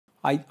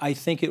I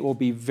think it will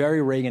be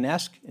very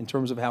Reagan-esque in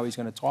terms of how he's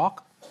going to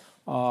talk.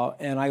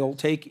 And I will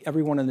take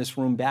everyone in this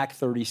room back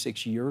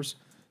 36 years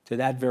to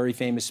that very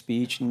famous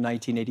speech in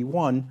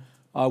 1981,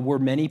 where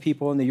many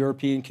people in the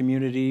European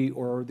community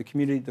or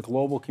the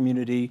global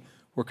community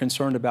were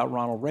concerned about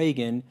Ronald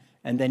Reagan.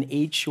 And then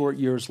 8 short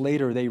years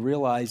later, they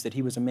realized that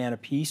he was a man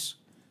of peace.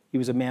 He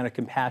was a man of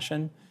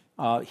compassion.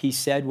 He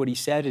said what he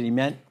said, and he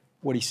meant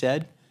what he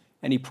said.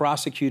 And he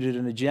prosecuted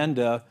an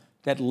agenda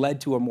that led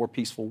to a more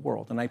peaceful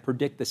world. And I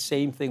predict the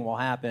same thing will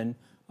happen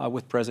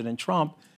with President Trump.